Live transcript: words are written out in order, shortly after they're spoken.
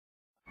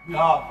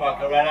No,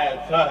 fuck around.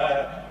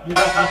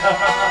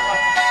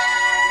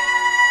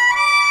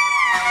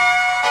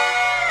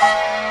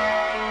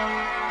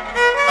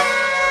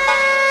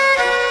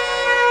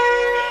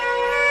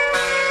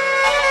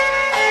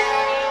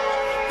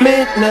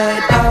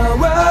 Midnight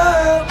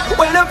hour,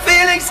 when I'm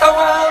feeling so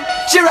warm,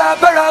 she wrap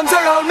her arms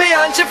around me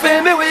and she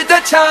fill me with the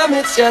charm.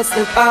 It's just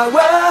the power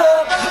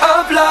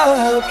of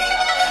love,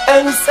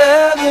 and the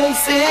seven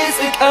seas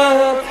we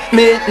come.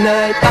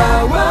 Midnight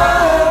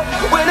hour,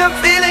 when I'm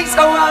feeling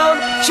so warm,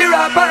 she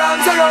wrap her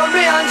arms around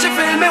me and she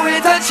fill me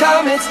with her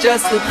charm. It's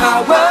just the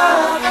power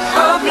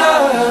of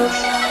love,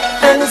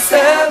 and the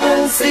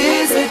seven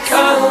seas we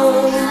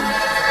come.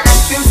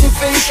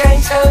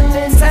 Beautification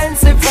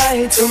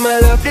intensify. To my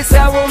love, this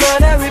a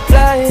woman I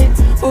reply.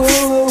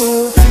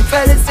 Ooh,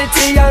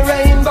 felicity and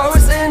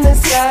rainbows in the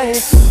sky.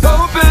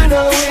 Open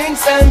her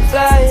wings and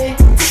fly.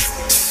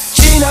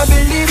 She not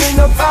believe in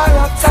no far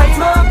of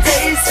time or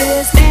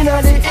places. In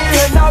the air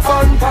and a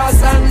fun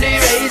pass and the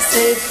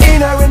races.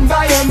 In her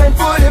environment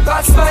full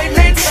of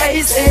smiling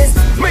faces.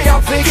 Me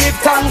have to give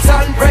thanks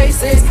and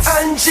praises.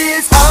 And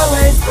she's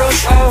always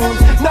profound.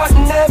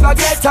 Nothing ever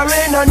get her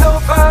in a no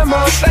form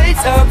of fate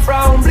or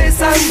frown.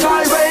 Bliss and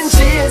joy when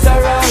she is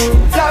around.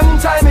 Long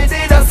time we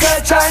did a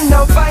search and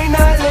now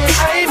finally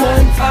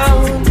I'm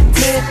found.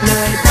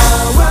 Midnight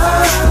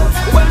hour,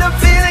 when I'm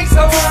feeling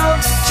so warm,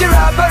 she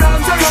wrap her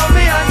arms around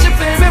me and she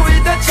fill me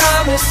with the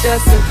charm. It's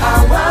just the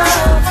power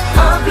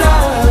of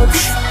love,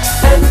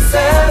 and the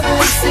seven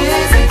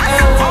seas we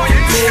come.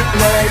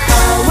 Midnight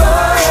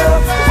hour,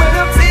 when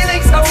I'm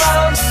feeling so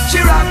warm, she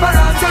wrap her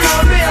arms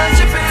around me and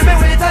she fill me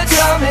with her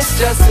charm. It's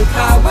just the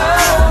power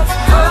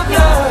of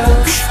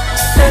love,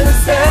 and the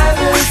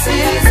seven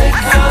seas we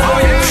come.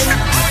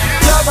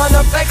 Love and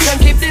affection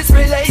keep this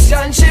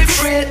relationship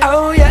real.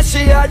 Oh yeah,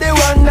 she are the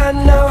one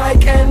and now I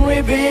can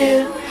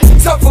reveal.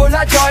 So full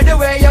of joy the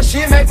way yeah,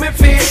 she make me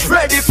feel.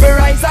 Ready for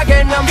rise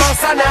again and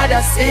bust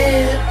another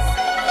seal.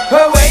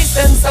 Her waist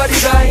and so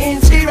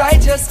divine, she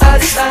righteous all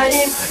the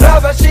time.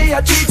 Love her, she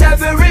a treat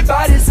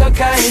everybody so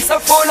kind. So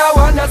full of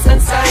wonders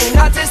and sign,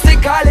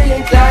 artistically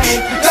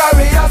inclined.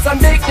 Glorious and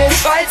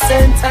dignified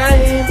same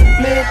time.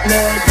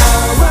 Midnight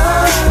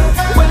hour,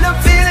 when I'm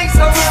feeling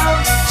so warm,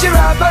 she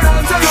wrap her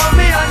arms around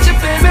me and she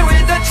fill me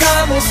with the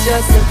charm. It's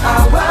just the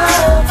power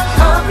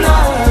of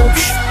love,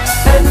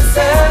 and the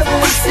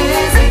seven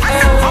seas we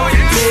come.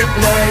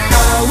 Midnight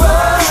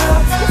hour,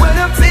 when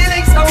I'm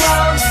feeling so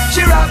warm,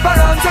 she wrap her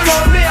arms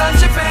around me and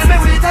she fill me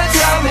with her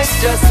charm. It's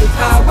just the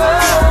power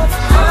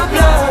of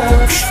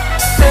love,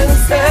 and the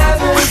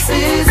seven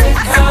seas we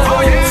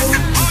come.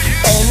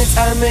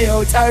 Anytime me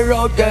out a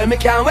road, girl, me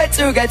can't wait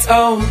to get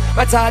home.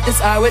 My thought is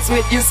always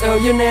with you, so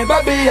you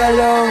never be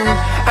alone.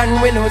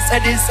 And we know say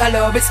this a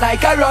love, it's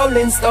like a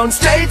rolling stone,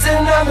 straight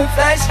in my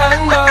flesh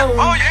and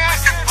bone.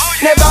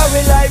 Never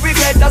will I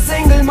regret a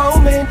single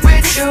moment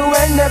with you,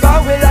 and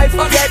never will I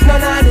forget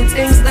none of the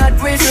things that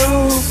we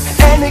do.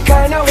 Any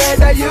kind of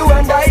weather you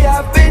and I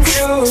have been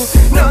through,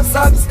 no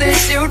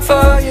substitute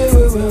for you.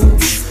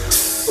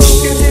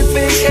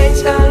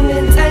 Beautification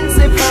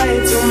intensify.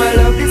 To my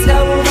love, this a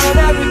woman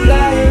I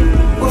reply.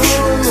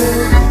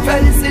 Ooh,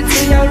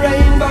 felicity and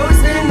rainbows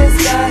in the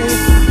sky.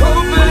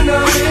 Open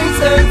her wings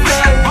and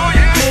fly.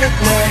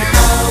 Midnight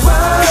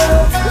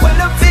hour, when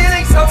I'm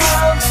feeling so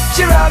warm,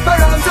 she wrap her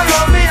arms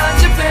around me and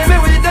she fill me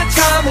with the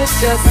charm. It's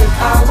just the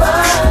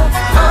power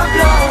of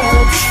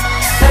love,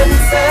 and the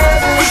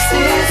seven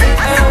seas we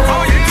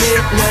come.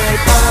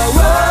 Midnight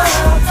hour,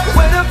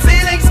 when I'm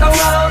feeling so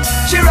warm,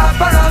 she wrap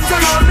her arms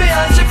around me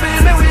and she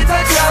fill me with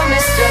her charm.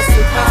 It's just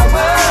the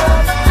power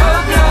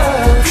of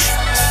love,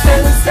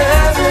 and the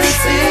seven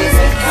seas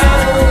we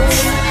come.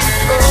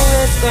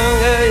 Oh, it's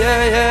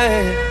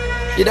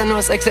yeah. You don't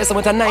know success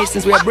amount of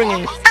niceness we are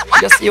bringing.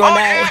 Just you and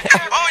I.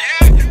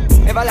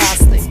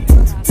 Everlasting,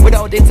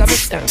 without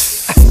intermission.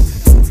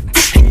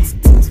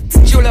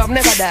 True love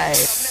never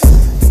dies.